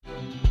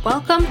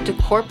Welcome to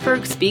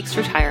Kortberg Speaks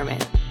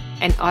Retirement,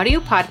 an audio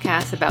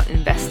podcast about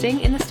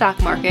investing in the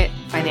stock market,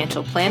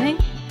 financial planning,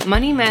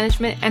 money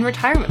management, and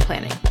retirement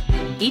planning.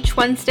 Each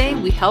Wednesday,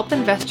 we help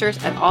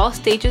investors at all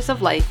stages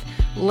of life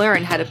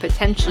learn how to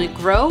potentially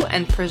grow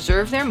and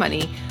preserve their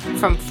money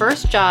from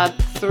first job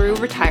through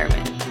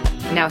retirement.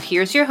 Now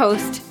here's your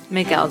host,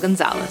 Miguel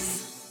Gonzalez.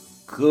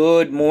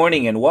 Good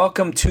morning and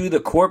welcome to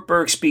the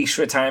Kortberg Speaks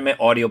Retirement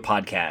audio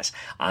podcast.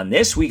 On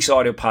this week's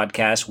audio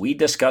podcast, we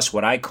discuss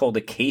what I call the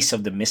case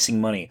of the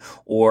missing money,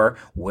 or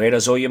where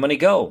does all your money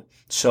go?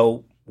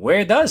 So,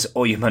 where does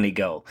all your money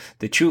go?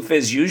 The truth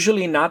is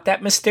usually not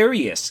that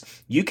mysterious.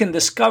 You can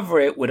discover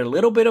it with a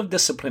little bit of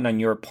discipline on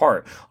your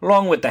part,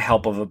 along with the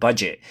help of a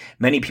budget.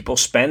 Many people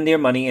spend their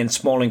money in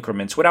small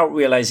increments without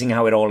realizing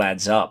how it all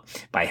adds up.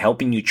 By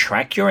helping you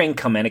track your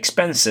income and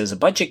expenses, a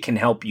budget can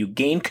help you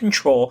gain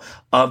control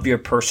of your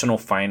personal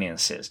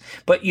finances.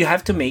 But you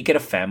have to make it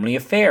a family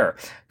affair.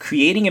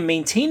 Creating and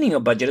maintaining a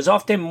budget is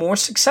often more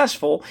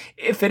successful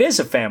if it is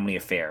a family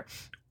affair.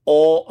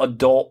 All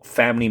adult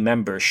family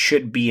members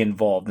should be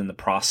involved in the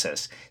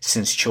process.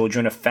 Since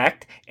children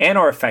affect and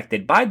are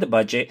affected by the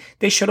budget,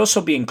 they should also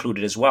be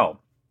included as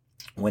well.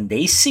 When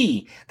they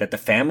see that the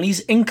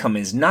family's income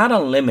is not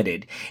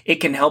unlimited, it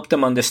can help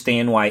them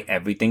understand why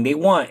everything they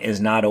want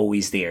is not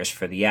always theirs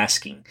for the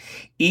asking.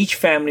 Each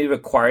family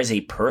requires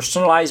a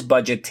personalized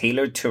budget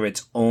tailored to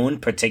its own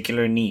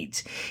particular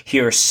needs.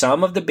 Here are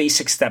some of the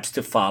basic steps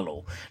to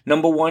follow.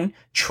 Number 1,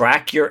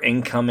 track your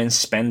income and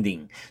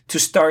spending. To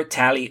start,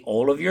 tally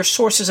all of your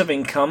sources of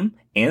income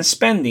and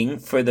spending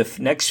for the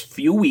next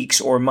few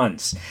weeks or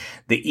months.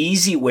 The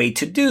easy way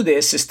to do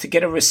this is to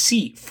get a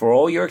receipt for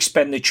all your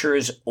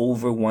expenditures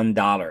over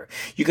 $1.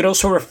 You could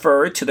also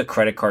refer to the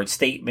credit card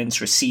statements,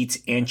 receipts,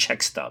 and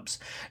check stubs.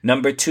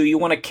 Number 2, you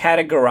want to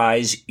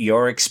categorize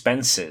your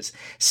expenses.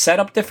 Set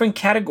up different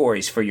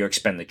categories for your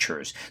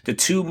expenditures. The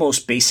two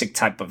most basic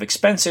type of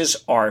expenses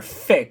are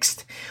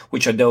fixed,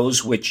 which are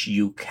those which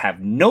you have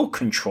no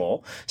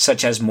control,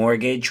 such as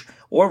mortgage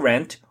or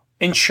rent,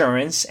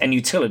 insurance, and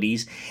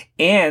utilities,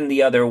 and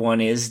the other one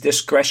is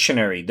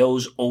discretionary,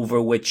 those over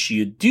which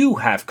you do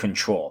have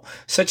control,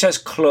 such as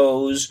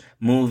clothes,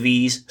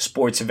 movies,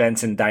 sports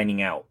events, and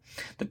dining out.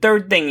 The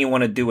third thing you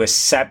want to do is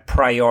set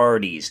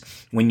priorities.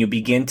 When you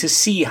begin to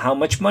see how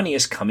much money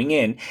is coming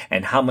in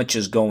and how much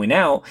is going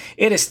out,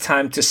 it is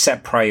time to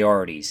set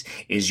priorities.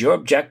 Is your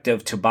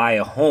objective to buy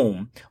a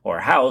home or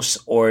house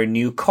or a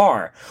new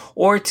car,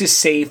 or to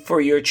save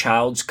for your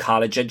child's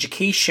college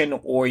education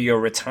or your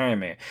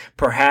retirement?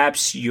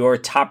 Perhaps your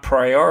top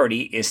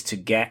priority is to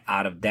get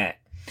out of debt.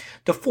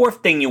 The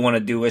fourth thing you want to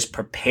do is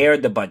prepare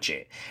the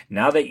budget.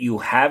 Now that you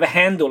have a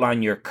handle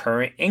on your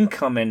current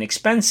income and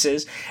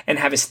expenses and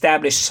have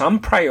established some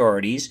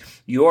priorities,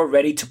 you are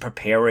ready to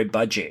prepare a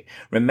budget.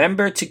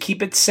 Remember to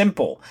keep it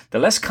simple. The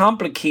less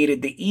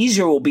complicated, the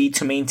easier it will be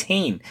to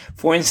maintain.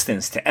 For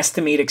instance, to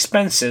estimate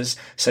expenses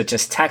such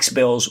as tax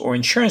bills or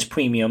insurance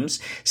premiums,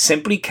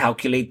 simply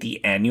calculate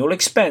the annual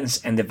expense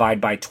and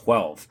divide by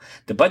 12.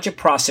 The budget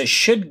process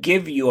should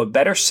give you a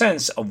better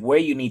sense of where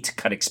you need to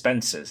cut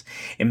expenses.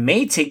 It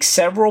may take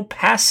several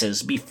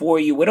passes before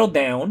you whittle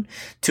down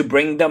to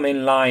bring them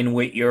in line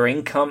with your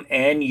income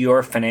and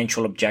your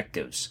financial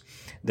objectives.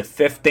 The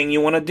fifth thing you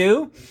want to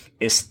do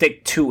is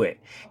stick to it.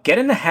 Get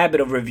in the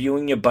habit of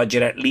reviewing your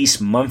budget at least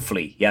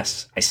monthly.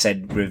 Yes, I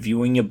said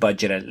reviewing your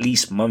budget at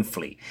least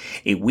monthly.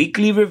 A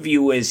weekly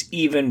review is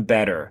even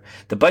better.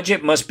 The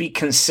budget must be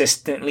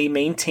consistently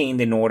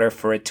maintained in order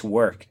for it to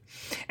work.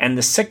 And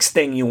the sixth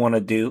thing you want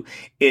to do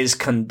is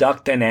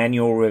conduct an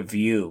annual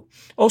review.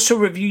 Also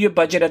review your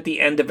budget at the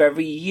end of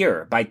every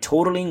year. By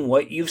totaling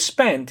what you've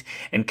spent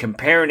and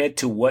comparing it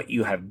to what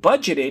you have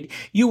budgeted,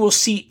 you will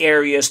see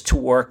areas to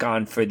work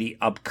on for the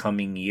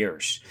upcoming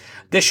years.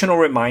 Additional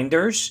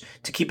reminders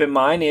to keep in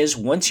mind is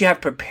once you have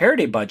prepared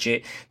a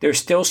budget, there's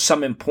still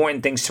some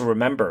important things to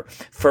remember.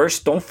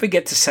 First, don't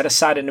forget to set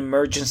aside an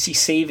emergency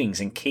savings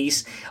in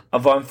case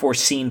of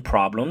unforeseen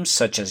problems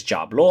such as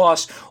job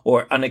loss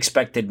or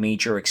unexpected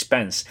major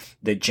expense.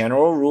 The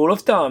general rule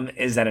of thumb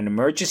is that an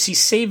emergency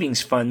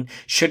savings fund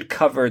should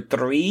cover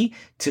 3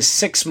 to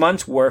 6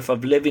 months worth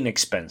of living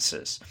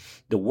expenses.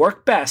 To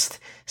work best,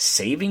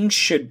 savings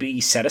should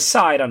be set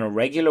aside on a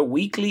regular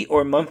weekly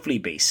or monthly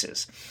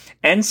basis.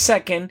 And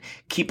second,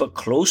 keep a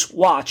close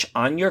watch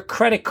on your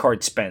credit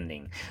card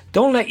spending.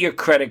 Don't let your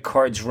credit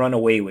cards run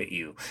away with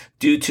you.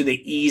 Due to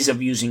the ease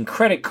of using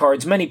credit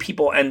cards, many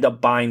people end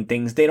up buying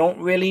things they don't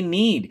really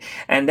need,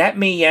 and that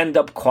may end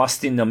up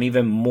costing them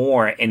even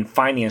more in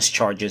finance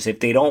charges if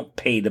they don't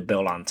pay the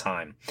bill on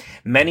time.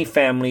 Many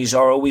families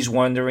are always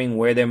wondering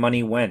where their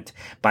money went.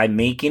 By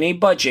making a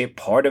budget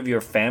part of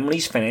your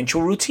family's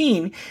financial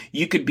routine,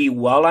 you could be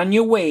well on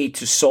your way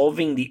to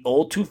solving the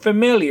all too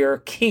familiar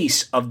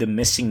case of the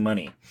missing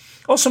money.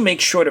 Also,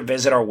 make sure to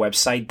visit our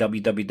website,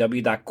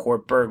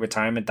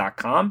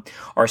 www.courtbergretirement.com.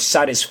 Our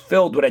site is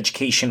filled with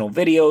educational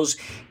videos,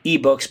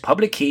 ebooks,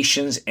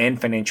 publications, and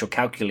financial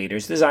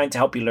calculators designed to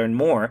help you learn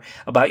more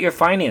about your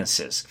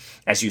finances.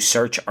 As you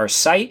search our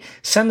site,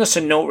 send us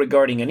a note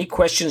regarding any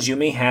questions you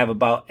may have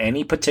about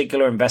any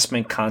particular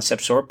investment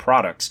concepts or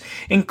products,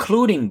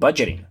 including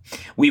budgeting.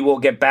 We will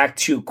get back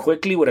to you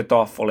quickly with a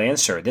thoughtful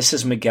answer. This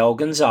is Miguel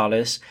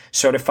Gonzalez,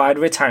 Certified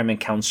Retirement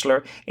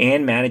Counselor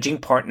and Managing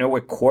Partner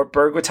with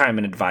Courtberg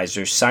Retirement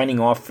Advisors, signing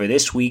off for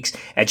this week's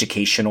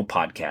educational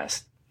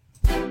podcast.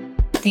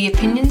 The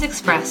opinions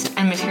expressed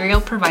and material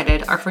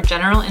provided are for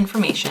general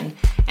information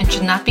and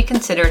should not be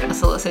considered a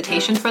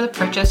solicitation for the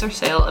purchase or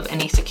sale of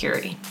any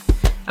security.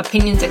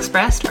 Opinions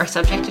expressed are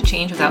subject to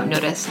change without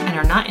notice and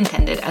are not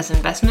intended as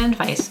investment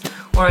advice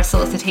or a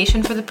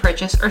solicitation for the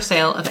purchase or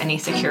sale of any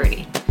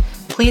security.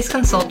 Please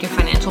consult your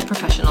financial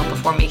professional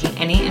before making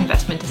any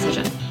investment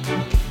decision.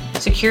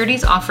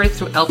 Securities offered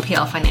through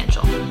LPL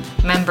Financial.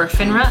 Member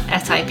FINRA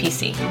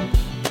SIPC.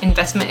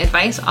 Investment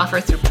advice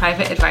offered through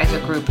Private Advisor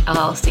Group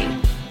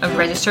LLC, a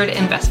registered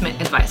investment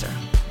advisor.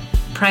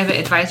 Private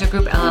Advisor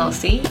Group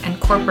LLC and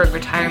Courtberg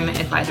Retirement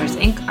Advisors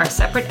Inc. are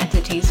separate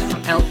entities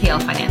from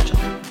LPL Financial.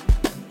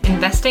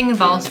 Investing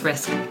involves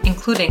risk,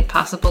 including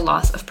possible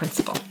loss of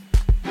principal.